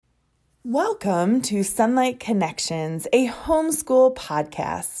Welcome to Sunlight Connections, a homeschool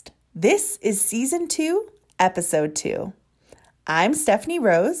podcast. This is Season 2, Episode 2. I'm Stephanie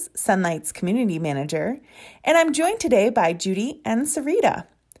Rose, Sunlight's Community Manager, and I'm joined today by Judy and Sarita.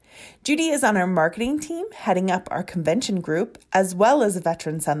 Judy is on our marketing team, heading up our convention group, as well as a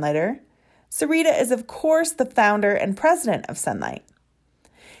veteran Sunlighter. Sarita is, of course, the founder and president of Sunlight.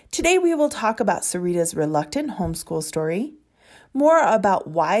 Today we will talk about Sarita's reluctant homeschool story, more about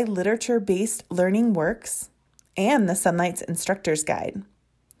why literature-based learning works, and the Sunlight's Instructor's Guide.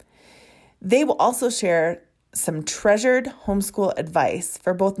 They will also share some treasured homeschool advice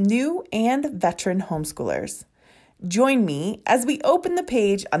for both new and veteran homeschoolers. Join me as we open the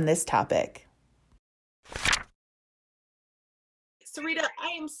page on this topic. Sarita, I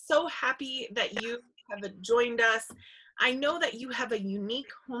am so happy that you have joined us. I know that you have a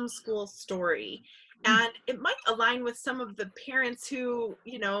unique homeschool story, and it might align with some of the parents who,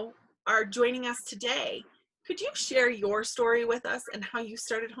 are joining us today. Could you share your story with us and how you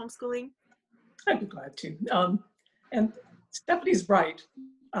started homeschooling? I'd be glad to. And Stephanie's right.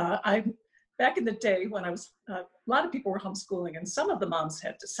 Back in the day when I was, a lot of people were homeschooling, and some of the moms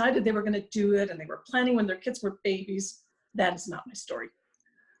had decided they were going to do it, and they were planning when their kids were babies. That is not my story.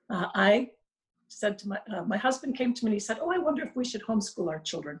 I said to my husband came to me and he said, "Oh, I wonder if we should homeschool our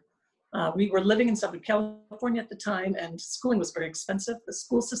children." We were living in Southern California at the time, and schooling was very expensive. The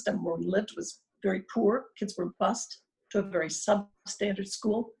school system where we lived was very poor. Kids were bused to a very substandard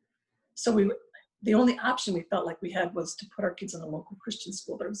school. So the only option we felt like we had was to put our kids in a local Christian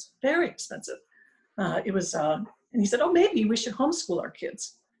school that was very expensive. And he said, "Oh, maybe we should homeschool our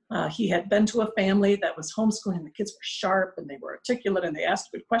kids." He had been to a family that was homeschooling. The kids were sharp and they were articulate and they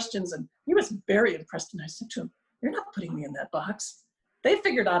asked good questions. And he was very impressed. And I said to him, "You're not putting me in that box. They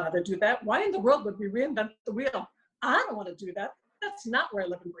figured out how to do that. Why in the world would we reinvent the wheel? I don't want to do that. That's not where I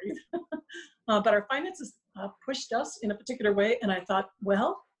live and breathe." But our finances pushed us in a particular way. And I thought,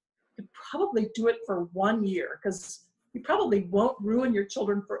 well, you could probably do it for 1 year, because you probably won't ruin your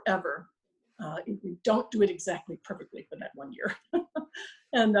children forever if you don't do it exactly perfectly for that 1 year.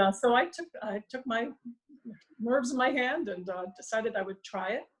 And so I took my nerves in my hand and decided I would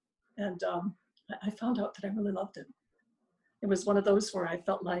try it. And I found out that I really loved it. It was one of those where I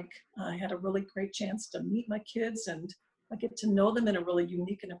felt like I had a really great chance to meet my kids, and I get to know them in a really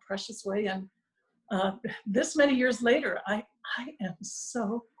unique and a precious way. And this many years later, I am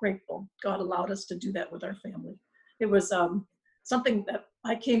so grateful God allowed us to do that with our family. It was something that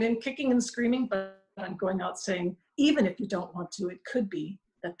I came in kicking and screaming, but I'm going out saying, even if you don't want to, it could be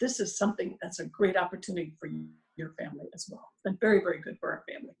that this is something that's a great opportunity for your family as well. It's been very, very good for our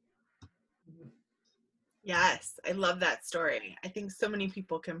family. Yes, I love that story. I think so many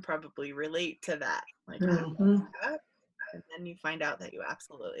people can probably relate to that. Like, Mm-hmm. and then you find out that you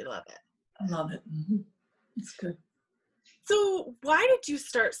absolutely love it. I love it. Mm-hmm. It's good. So why did you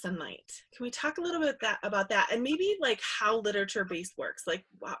start Sunlight? Can we talk a little bit about that, and maybe like how literature-based works, like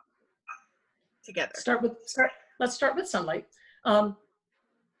together? Let's start with Sunlight.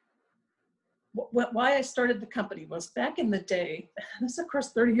 Why I started the company was back in the day, this is of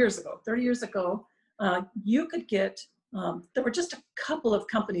course 30 years ago, you could get, there were just a couple of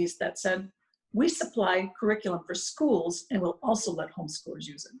companies that said, we supply curriculum for schools and we'll also let homeschoolers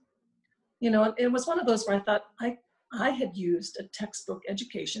use it. It was one of those where I thought, I had used a textbook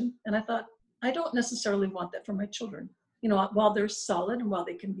education, and I thought, I don't necessarily want that for my children. While they're solid and while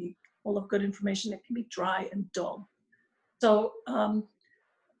they can be full of good information, it can be dry and dull. So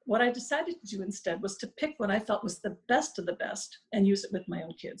what I decided to do instead was to pick what I felt was the best of the best and use it with my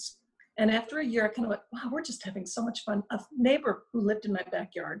own kids. And after a year, I kind of went, wow, we're just having so much fun. A neighbor who lived in my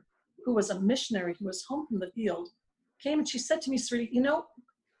backyard, who was a missionary, who was home from the field, came and she said to me, "Sarita,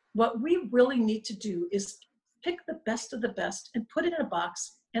 what we really need to do is pick the best of the best and put it in a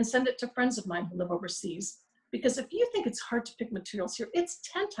box and send it to friends of mine who live overseas. Because if you think it's hard to pick materials here, it's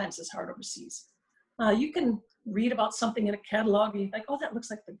 10 times as hard overseas. You can read about something in a catalog and you're like, oh, that looks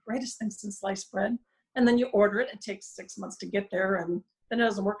like the greatest thing since sliced bread. And then you order it. It takes 6 months to get there, and then it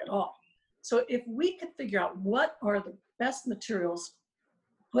doesn't work at all. So if we could figure out what are the best materials,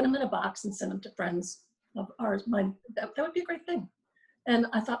 put them in a box and send them to friends of ours, that would be a great thing." And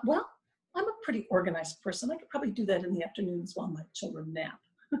I thought, well, I'm a pretty organized person. I could probably do that in the afternoons while my children nap.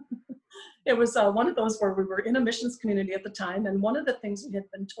 It was one of those where we were in a missions community at the time. And one of the things we had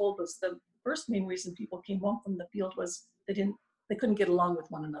been told was the first main reason people came home from the field was they couldn't get along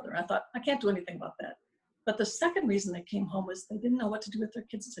with one another. I thought, I can't do anything about that. But the second reason they came home was they didn't know what to do with their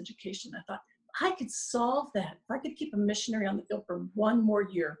kids' education. I thought, I could solve that. If I could keep a missionary on the field for 1 more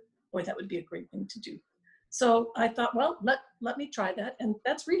year, boy, that would be a great thing to do. So I thought, well, let me try that. And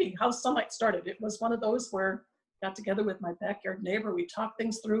that's really how Sunlight started. It was one of those where I got together with my backyard neighbor. We talked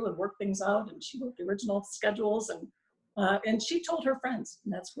things through and worked things out. And she wrote the original schedules. And she told her friends.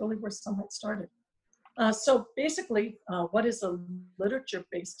 And that's really where Sunlight started. So basically, what is a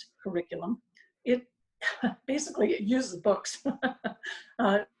literature-based curriculum? It basically it uses books.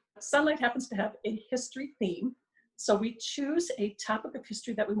 Sunlight happens to have a history theme. So we choose a topic of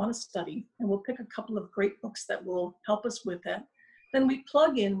history that we want to study, and we'll pick a couple of great books that will help us with that. Then we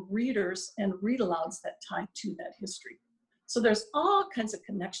plug in readers and read-alouds that tie to that history. So there's all kinds of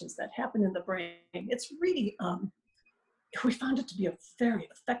connections that happen in the brain. It's really, we found it to be a very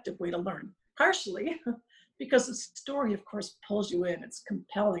effective way to learn, partially because the story, of course, pulls you in. It's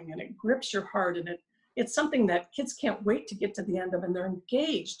compelling and it grips your heart, and it's something that kids can't wait to get to the end of, and they're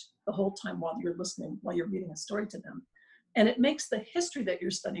engaged the whole time while you're listening, while you're reading a story to them. And it makes the history that you're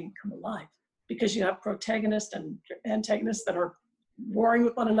studying come alive, because you have protagonists and antagonists that are warring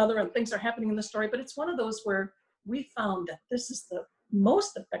with one another and things are happening in the story. But it's one of those where we found that this is the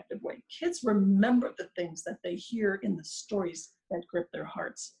most effective way. Kids remember the things that they hear in the stories that grip their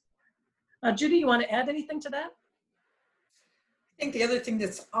hearts. Judy, you want to add anything to that? I think the other thing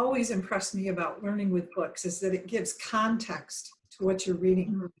that's always impressed me about learning with books is that it gives context to what you're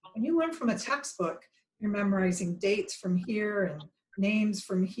reading. When you learn from a textbook, you're memorizing dates from here and names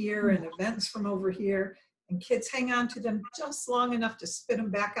from here and events from over here, and kids hang on to them just long enough to spit them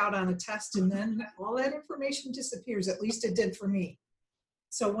back out on a test, and then all that information disappears. At least it did for me.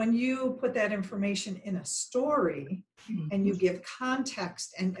 So when you put that information in a story and you give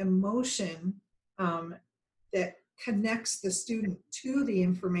context and emotion that connects the student to the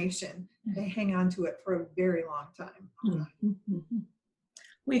information, they hang on to it for a very long time.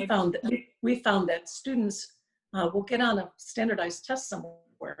 We found that students will get on a standardized test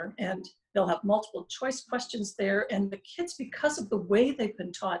somewhere, and they'll have multiple choice questions there, and the kids, because of the way they've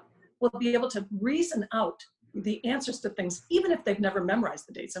been taught, will be able to reason out the answers to things, even if they've never memorized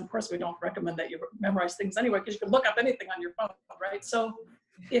the dates. And of course, we don't recommend that you memorize things anyway, because you can look up anything on your phone, right? So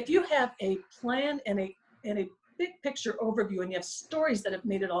if you have a plan and a big picture overview, and you have stories that have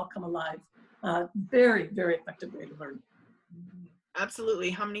made it all come alive, very, very effective way to learn. Absolutely.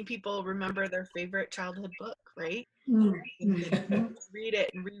 How many people remember their favorite childhood book, right? Read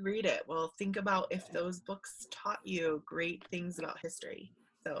it and reread it. Well, think about if those books taught you great things about history.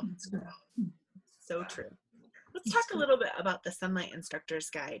 So true. Let's talk a little bit about the Sunlight Instructor's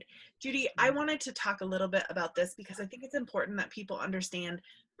Guide. Judy, I wanted to talk a little bit about this because I think it's important that people understand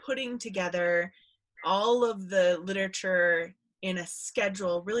putting together all of the literature in a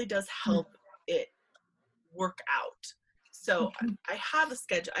schedule really does help it work out. So I have a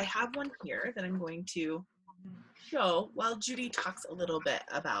schedule. I have one here that I'm going to show while Judy talks a little bit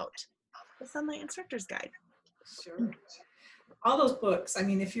about the Sunlight Instructor's Guide. Sure. All those books, I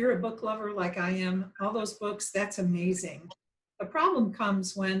mean, if you're a book lover like I am, all those books, that's amazing. The problem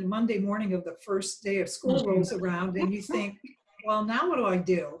comes when Monday morning of the first day of school rolls around and you think, well, now what do I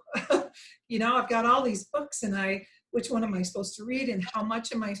do? You know, I've got all these books, and which one am I supposed to read, and how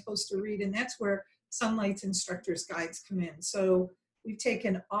much am I supposed to read? And that's where Sunlight's Instructor's Guides come in. So we've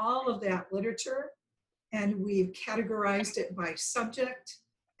taken all of that literature and we've categorized it by subject,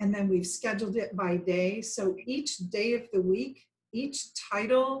 and then we've scheduled it by day. So each day of the week, each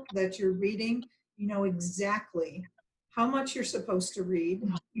title that you're reading, you know exactly how much you're supposed to read,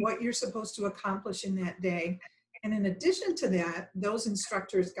 what you're supposed to accomplish in that day. And in addition to that, those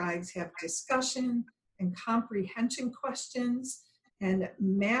instructor's guides have discussion and comprehension questions and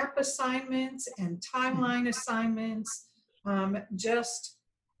map assignments and timeline assignments, just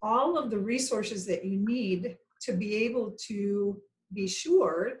all of the resources that you need to be able to be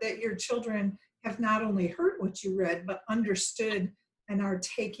sure that your children have not only heard what you read, but understood and are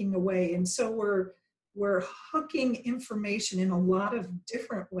taking away. And so we're hooking information in a lot of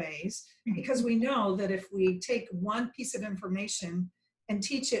different ways, because we know that if we take one piece of information and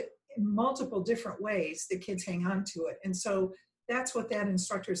teach it in multiple different ways, the kids hang on to it. And so that's what that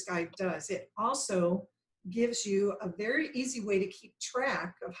instructor's guide does. It also gives you a very easy way to keep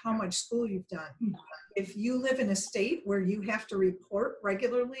track of how much school you've done. If you live in a state where you have to report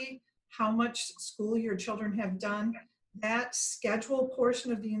regularly how much school your children have done, that schedule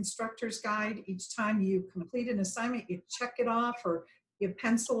portion of the instructor's guide, each time you complete an assignment, you check it off or you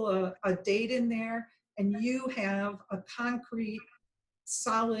pencil a date in there, and you have a concrete,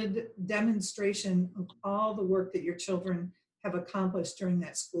 solid demonstration of all the work that your children have accomplished during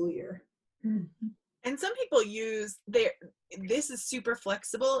that school year. And some people this is super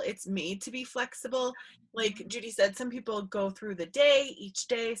flexible. It's made to be flexible. Like Judy said, some people go through the day, each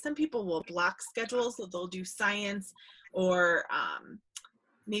day. Some people will block schedules, so they'll do science or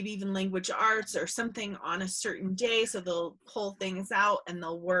maybe even language arts or something on a certain day. So they'll pull things out and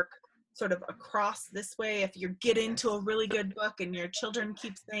they'll work sort of across this way. If you get into a really good book and your children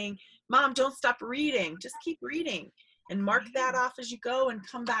keep saying, Mom, don't stop reading, just keep reading, and mark that off as you go and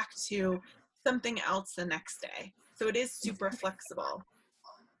come back to something else the next day. So it is super flexible.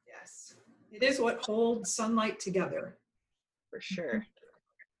 Yes, it is what holds Sunlight together. For sure.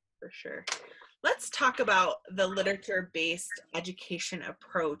 For sure. Let's talk about the literature-based education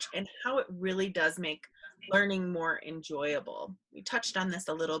approach and how it really does make learning more enjoyable. We touched on this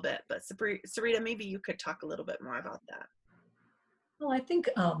a little bit, but Sarita, maybe you could talk a little bit more about that. Well, I think,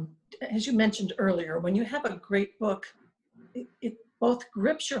 as you mentioned earlier, when you have a great book, it both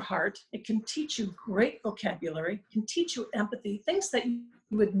grips your heart, it can teach you great vocabulary, can teach you empathy, things that you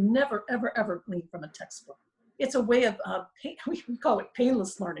would never, ever, ever glean from a textbook. It's a way of, we call it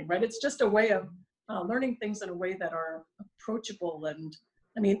painless learning, right? It's just a way of learning things in a way that are approachable. And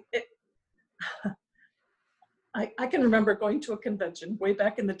I mean, I can remember going to a convention way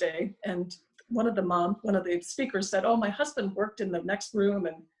back in the day, and one of the speakers said, oh, my husband worked in the next room,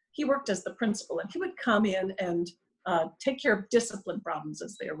 and he worked as the principal, and he would come in and take care of discipline problems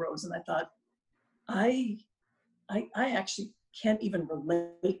as they arose. And I thought, I actually can't even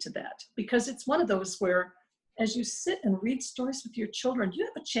relate to that, because it's one of those where as you sit and read stories with your children, you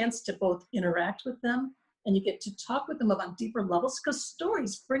have a chance to both interact with them and you get to talk with them on deeper levels, because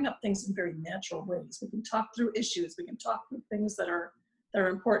stories bring up things in very natural ways. We can talk through issues, we can talk through things that are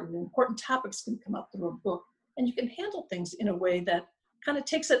important. Important topics can come up through a book, and you can handle things in a way that kind of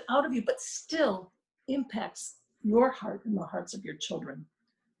takes it out of you, but still impacts your heart and the hearts of your children.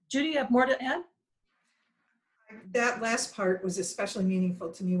 Judy, you have more to add? That last part was especially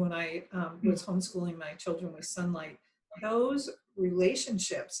meaningful to me when I was homeschooling my children with Sunlight. Those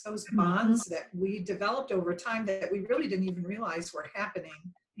relationships, those bonds that we developed over time that we really didn't even realize were happening,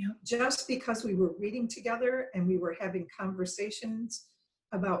 just because we were reading together and we were having conversations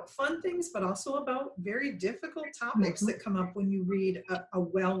about fun things, but also about very difficult topics that come up when you read a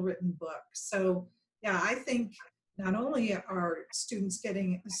well-written book. So yeah, I think not only are students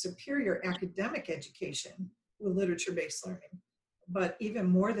getting a superior academic education with literature-based learning, but even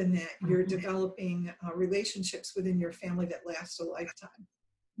more than that, you're developing relationships within your family that last a lifetime.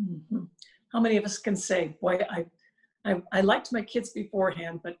 How many of us can say, boy, I liked my kids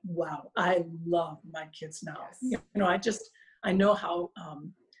beforehand, but wow, I love my kids now. Yes. You know, I know how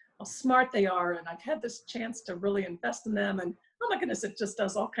smart they are, and I've had this chance to really invest in them, and oh my goodness, it just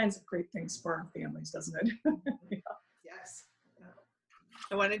does all kinds of great things for our families, doesn't it? Yes.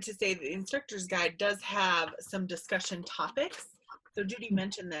 I wanted to say the instructor's guide does have some discussion topics. So Judy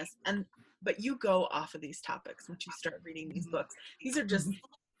mentioned this, but you go off of these topics once you start reading these books. These are just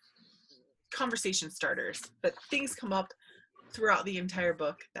conversation starters, but things come up throughout the entire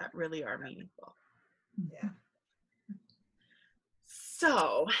book that really are meaningful. Yeah.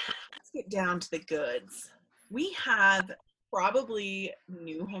 So let's get down to the goods. We have probably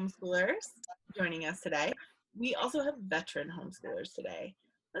new homeschoolers joining us today. We also have veteran homeschoolers today.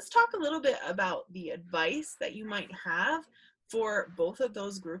 Let's talk a little bit about the advice that you might have for both of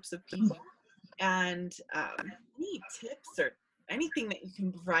those groups of people, and any tips or anything that you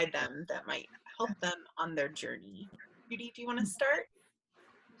can provide them that might help them on their journey. Judy, do you want to start?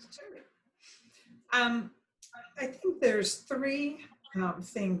 Sure. I think there's three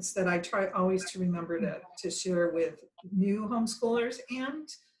things that I try always to remember to share with new homeschoolers and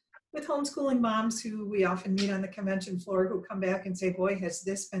with homeschooling moms who we often meet on the convention floor who come back and say, boy, has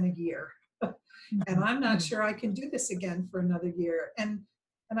this been a year. And I'm not sure I can do this again for another year. And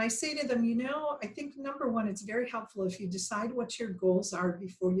I say to them, I think number one, it's very helpful if you decide what your goals are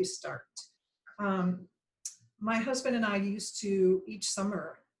before you start. My husband and I used to each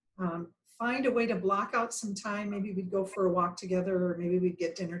summer find a way to block out some time. Maybe we'd go for a walk together, or maybe we'd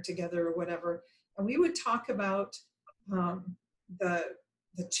get dinner together or whatever. And we would talk about the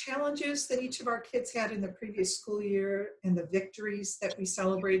challenges that each of our kids had in the previous school year and the victories that we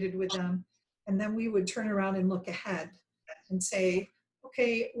celebrated with them. And then we would turn around and look ahead and say,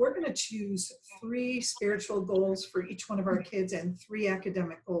 okay, we're going to choose 3 spiritual goals for each one of our kids and 3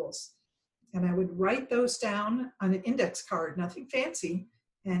 academic goals. And I would write those down on an index card, nothing fancy,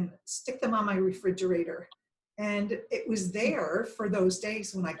 and stick them on my refrigerator. And it was there for those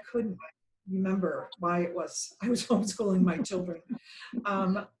days when I couldn't remember why I was homeschooling my children,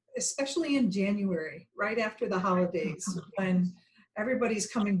 especially in January, right after the holidays, when everybody's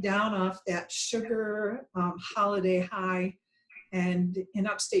coming down off that sugar holiday high. And in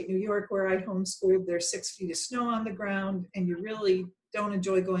upstate New York, where I homeschooled, there's 6 feet of snow on the ground, and you really don't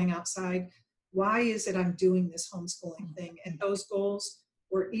enjoy going outside. Why is it I'm doing this homeschooling thing? And those goals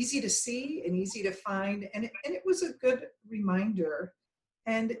were easy to see and easy to find. And it was a good reminder.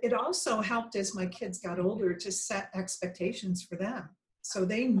 And it also helped as my kids got older to set expectations for them. So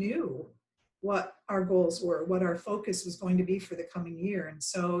they knew what our goals were, what our focus was going to be for the coming year. And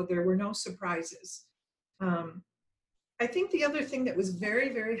so there were no surprises. I think the other thing that was very,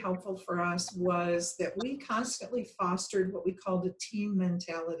 very helpful for us was that we constantly fostered what we called a team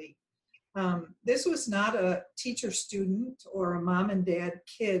mentality. This was not a teacher-student or a mom and dad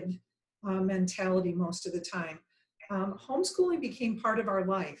kid mentality most of the time. Homeschooling became part of our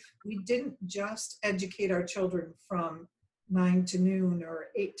life. We didn't just educate our children from 9 to noon or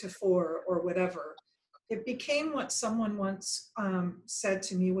 8 to 4 or whatever. It became what someone once said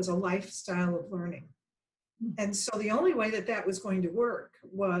to me was a lifestyle of learning. And so the only way that that was going to work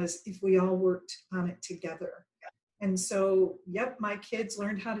was if we all worked on it together. And so, yep, my kids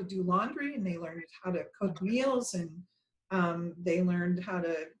learned how to do laundry, and they learned how to cook meals, and they learned how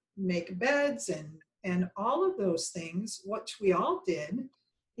to make beds and all of those things, which we all did,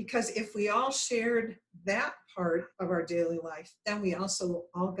 because if we all shared that part of our daily life, then we also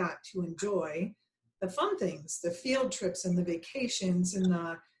all got to enjoy the fun things, the field trips and the vacations and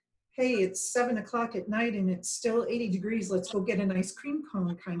the, hey, it's 7 o'clock at night and it's still 80 degrees, let's go get an ice cream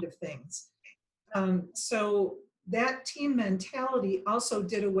cone kind of things. So that team mentality also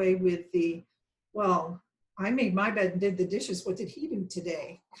did away with the, well, I made my bed and did the dishes, what did he do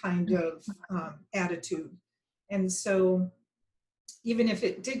today kind of attitude. And so even if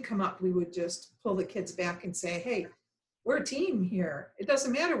it did come up, we would just pull the kids back and say, hey, we're a team here. It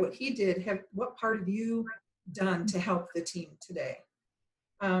doesn't matter what he did, what part have you done to help the team today?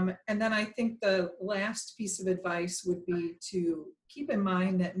 And then I think the last piece of advice would be to keep in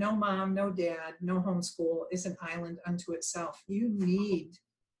mind that no mom, no dad, no homeschool is an island unto itself. You need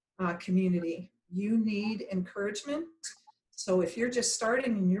community. You need encouragement. So if you're just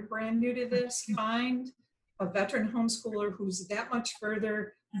starting and you're brand new to this, find a veteran homeschooler who's that much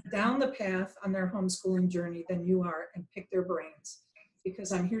further down the path on their homeschooling journey than you are, and pick their brains.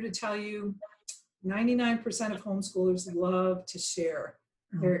 Because I'm here to tell you, 99% of homeschoolers love to share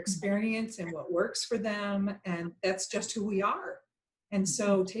their experience and what works for them, and that's just who we are. And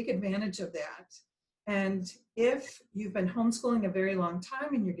so take advantage of that. And if you've been homeschooling a very long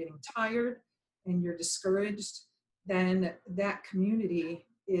time and you're getting tired and you're discouraged, then that community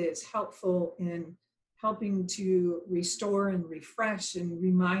is helpful in helping to restore and refresh and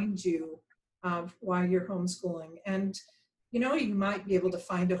remind you of why you're homeschooling. And you know, you might be able to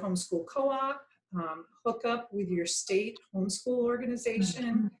find a homeschool co-op, hook up with your state homeschool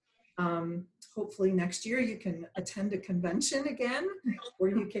organization. Hopefully next year you can attend a convention again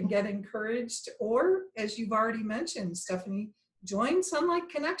where you can get encouraged, or as you've already mentioned, Stephanie, join Sunlight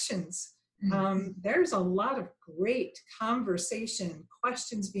Connections. There's a lot of great conversation,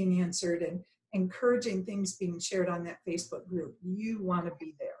 questions being answered, and encouraging things being shared on that Facebook group. You want to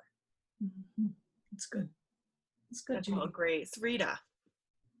be there. It's good. It's good. That's all great. Rita.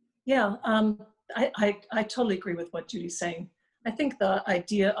 Yeah, I totally agree with what Judy's saying. I think the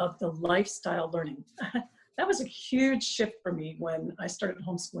idea of the lifestyle learning, that was a huge shift for me when I started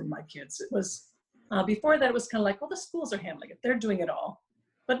homeschooling my kids. It was, before that it was kind of like, well, the schools are handling it. They're doing it all.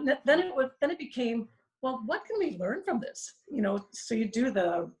 But then it became, well, what can we learn from this? You know, so you do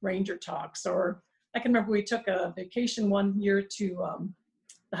the ranger talks, or I can remember we took a vacation one year to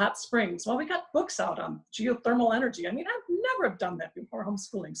the hot springs. Well, we got books out on geothermal energy. I mean, I've never have done that before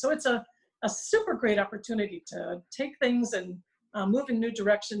homeschooling. So it's a super great opportunity to take things and move in new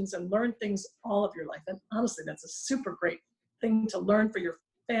directions and learn things all of your life. And honestly, that's a super great thing to learn for your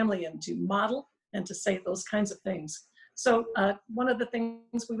family and to model and to say those kinds of things. So one of the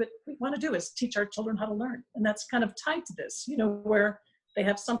things we want to do is teach our children how to learn. And that's kind of tied to this, you know, where they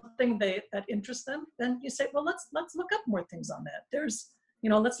have something that interests them. Then you say, well, let's look up more things on that. There's, you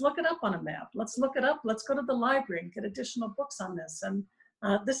know, let's look it up on a map. Let's look it up. Let's go to the library and get additional books on this. And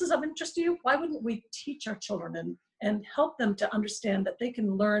this is of interest to you. Why wouldn't we teach our children and help them to understand that they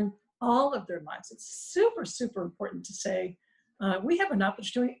can learn all of their lives? It's super, super important to say, we have an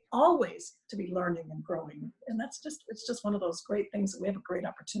opportunity always to be learning and growing. And it's just one of those great things that we have a great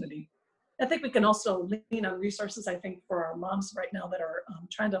opportunity. I think we can also lean on resources, I think, for our moms right now that are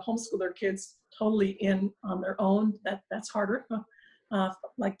trying to homeschool their kids totally in on their own. That's harder.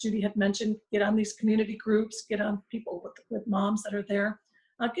 Like Judy had mentioned, get on these community groups, get on people with moms that are there.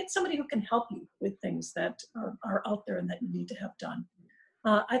 get somebody who can help you with things that are out there and that you need to have done.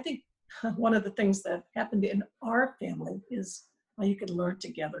 I think one of the things that happened in our family is you can learn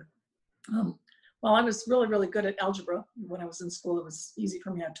together. While I was really, really good at algebra when I was in school, it was easy for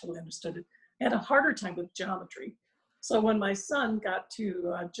me. I totally understood it. I had a harder time with geometry. So when my son got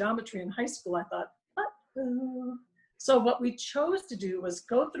to geometry in high school, I thought, uh-oh. So what we chose to do was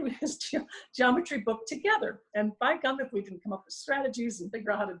go through his geometry book together. And by gum, if we didn't come up with strategies and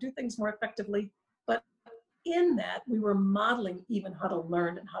figure out how to do things more effectively, but in that, we were modeling even how to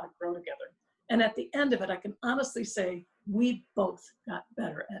learn and how to grow together. And at the end of it, I can honestly say we both got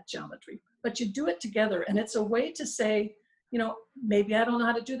better at geometry. But you do it together, and it's a way to say, maybe I don't know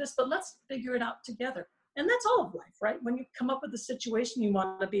how to do this, but let's figure it out together. And that's all of life, right? When you come up with a situation, you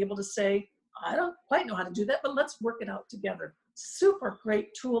want to be able to say, I don't quite know how to do that, but let's work it out together. Super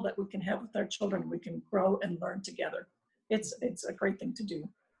great tool that we can have with our children. We can grow and learn together. It's a great thing to do.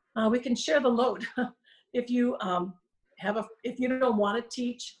 We can share the load. If you if you don't want to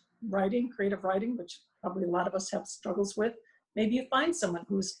teach writing, creative writing, which probably a lot of us have struggles with, maybe you find someone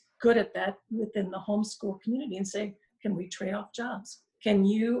who's good at that within the homeschool community and say, can we trade off jobs? Can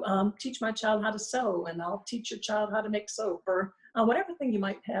you teach my child how to sew, and I'll teach your child how to make soap, or whatever thing you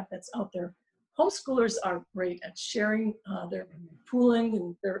might have that's out there. Homeschoolers are great at sharing their pooling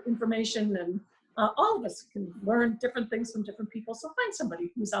and their information, and all of us can learn different things from different people. So find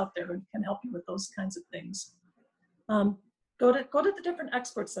somebody who's out there and can help you with those kinds of things. Go to the different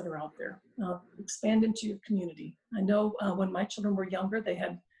experts that are out there. Expand into your community. I know when my children were younger, they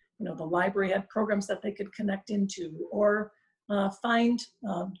had, the library had programs that they could connect into, or find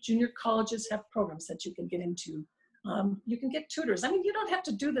junior colleges have programs that you can get into. You can get tutors. I mean, you don't have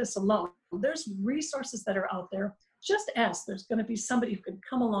to do this alone. There's resources that are out there. Just ask. There's going to be somebody who can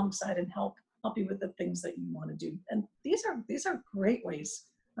come alongside and help you with the things that you want to do. And these are great ways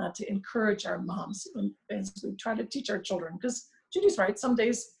to encourage our moms as we try to teach our children. Because Judy's right. Some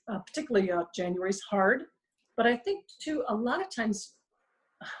days, particularly January, is hard. But I think too, a lot of times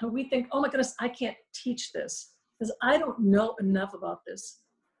we think, oh my goodness, I can't teach this because I don't know enough about this.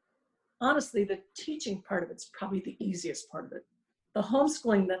 Honestly, the teaching part of it's probably the easiest part of it. The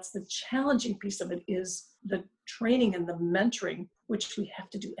homeschooling, that's the challenging piece of it, is the training and the mentoring, which we have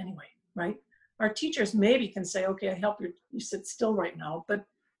to do anyway, right? Our teachers maybe can say, okay, I help you sit still right now, but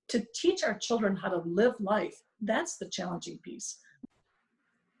to teach our children how to live life, that's the challenging piece.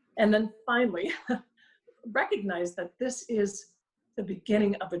 And then finally, recognize that this is the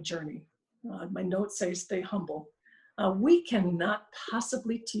beginning of a journey. My notes say stay humble. We cannot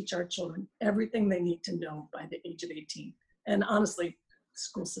possibly teach our children everything they need to know by the age of 18. And honestly,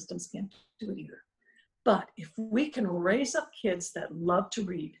 school systems can't do it either. But if we can raise up kids that love to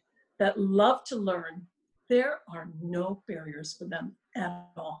read, that love to learn, there are no barriers for them at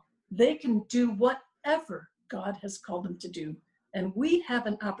all. They can do whatever God has called them to do. And we have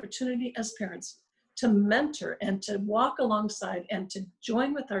an opportunity as parents to mentor and to walk alongside and to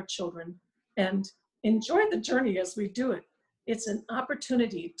join with our children and enjoy the journey as we do it. It's an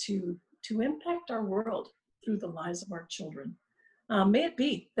opportunity to impact our world through the lives of our children. May it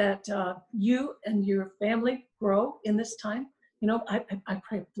be that you and your family grow in this time. I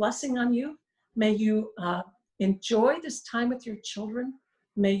pray a blessing on you. May you enjoy this time with your children.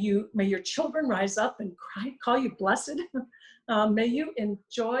 May your children rise up and call you blessed. May you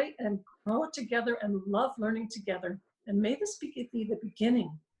enjoy and grow together and love learning together. And may this be the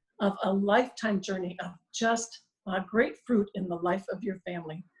beginning of a lifetime journey of just great fruit in the life of your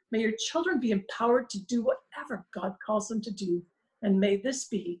family. May your children be empowered to do whatever God calls them to do. And may this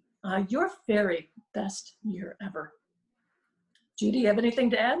be your very best year ever. Judy, you have anything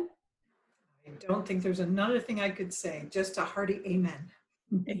to add? I don't think there's another thing I could say. Just a hearty amen.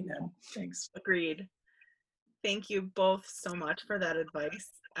 Amen. Thanks. Agreed. Thank you both so much for that advice.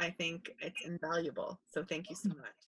 I think it's invaluable. So thank you so much.